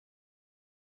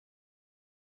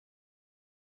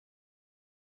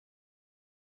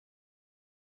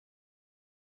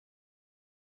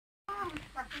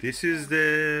This is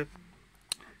the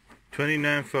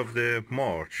 29th of the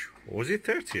March. Or was it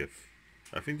 30th?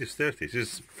 I think it's 30th. This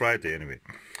is Friday anyway.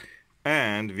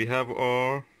 And we have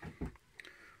our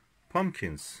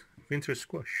pumpkins, winter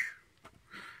squash.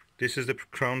 This is the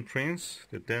Crown Prince,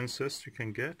 the densest you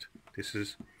can get. This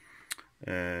is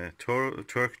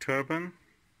Turk turban.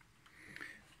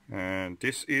 And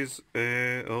this is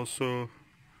also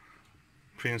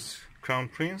Crown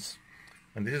Prince.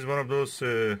 And this is one of those,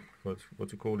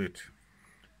 what you call it,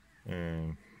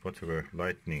 whatever,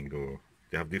 lightning, or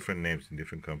they have different names in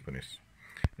different companies.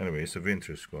 Anyway, it's a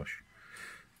winter squash.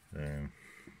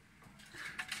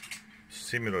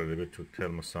 Similar a little bit to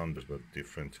Thelma Sanders, but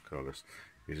different colors.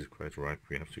 This is quite ripe,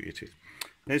 we have to eat it.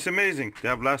 And it's amazing, they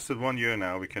have lasted 1 year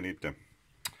now, we can eat them.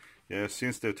 Yeah,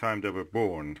 since the time they were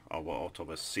born out of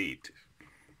a seed.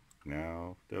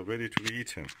 Now they're ready to be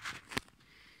eaten.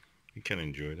 You can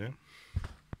enjoy them.